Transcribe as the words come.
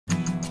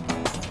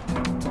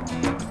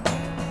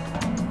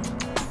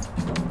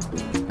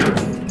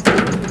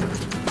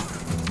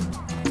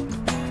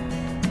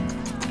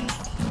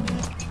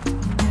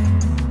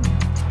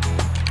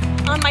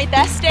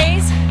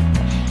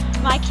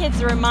my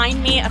kids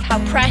remind me of how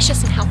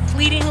precious and how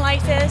fleeting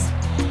life is.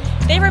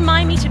 They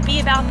remind me to be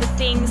about the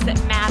things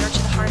that matter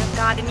to the heart of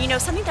God. And you know,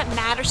 something that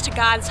matters to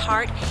God's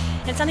heart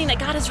and something that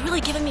God has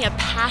really given me a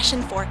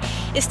passion for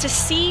is to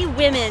see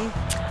women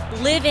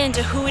live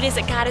into who it is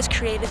that God has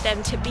created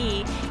them to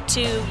be,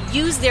 to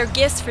use their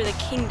gifts for the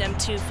kingdom,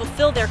 to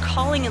fulfill their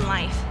calling in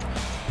life.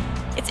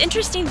 It's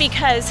interesting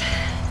because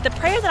the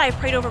prayer that I've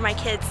prayed over my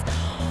kids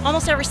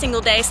almost every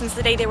single day since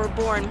the day they were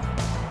born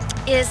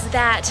is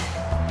that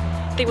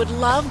they would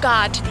love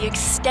God to the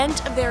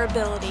extent of their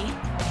ability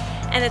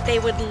and that they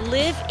would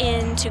live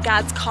into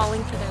God's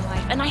calling for their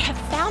life. And I have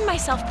found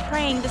myself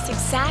praying this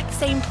exact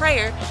same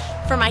prayer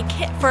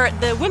for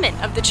the women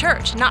of the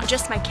church, not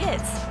just my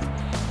kids.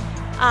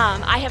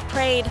 I have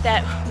prayed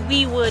that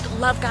we would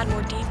love God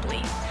more deeply.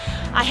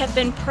 I have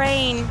been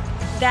praying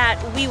that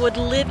we would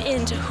live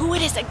into who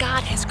it is that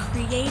God has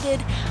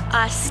created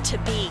us to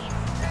be.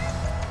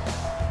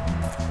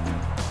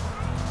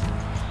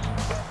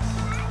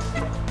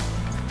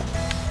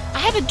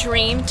 I have a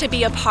dream to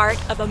be a part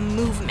of a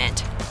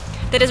movement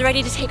that is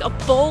ready to take a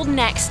bold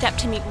next step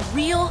to meet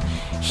real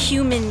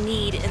human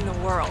need in the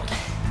world.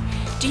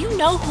 Do you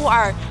know who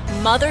our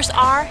mothers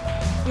are?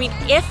 I mean,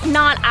 if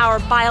not our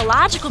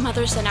biological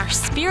mothers, then our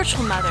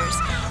spiritual mothers.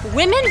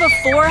 Women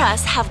before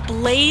us have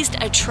blazed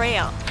a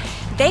trail.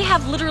 They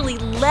have literally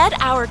led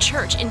our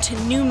church into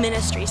new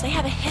ministries. They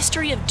have a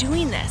history of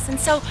doing this. And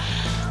so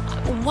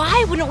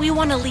why wouldn't we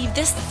want to leave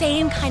this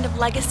same kind of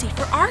legacy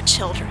for our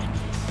children?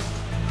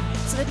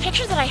 So the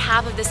picture that I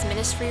have of this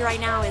ministry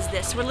right now is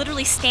this. We're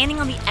literally standing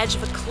on the edge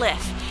of a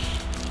cliff.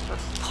 We're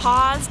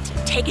paused,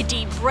 take a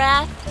deep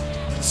breath,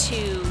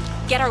 to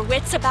get our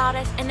wits about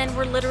us, and then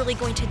we're literally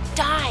going to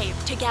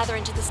dive together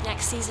into this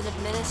next season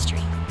of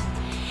ministry.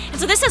 And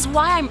so this is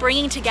why I'm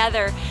bringing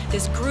together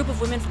this group of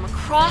women from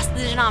across the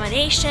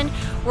denomination.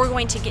 We're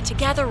going to get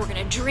together, we're going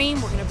to dream,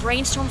 we're going to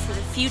brainstorm for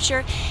the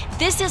future.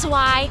 This is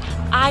why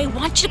I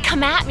want you to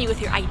come at me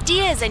with your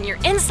ideas and your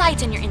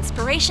insights and your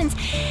inspirations.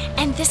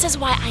 And this is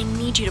why I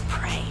need you to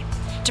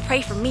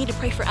pray for me, to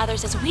pray for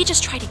others, as we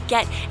just try to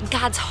get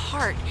God's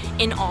heart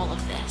in all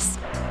of this.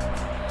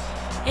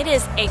 It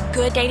is a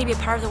good day to be a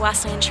part of the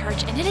Wesleyan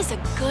Church, and it is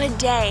a good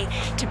day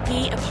to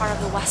be a part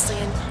of the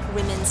Wesleyan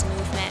Women's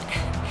Movement.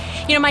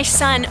 You know, my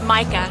son,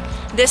 Micah,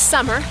 this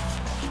summer,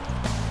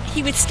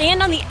 he would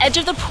stand on the edge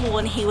of the pool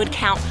and he would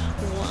count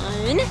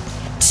 1,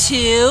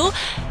 2,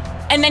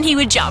 and then he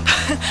would jump,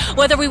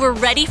 whether we were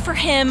ready for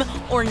him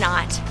or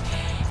not.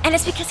 And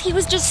it's because he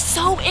was just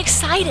so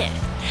excited.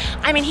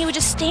 I mean, he would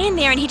just stand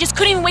there and he just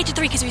couldn't even wait to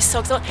 3 because he was so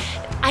excited.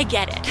 I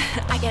get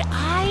it. I get it.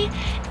 I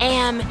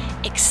am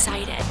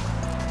excited.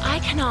 I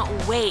cannot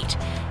wait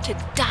to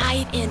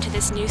dive into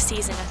this new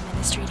season of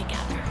ministry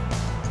together.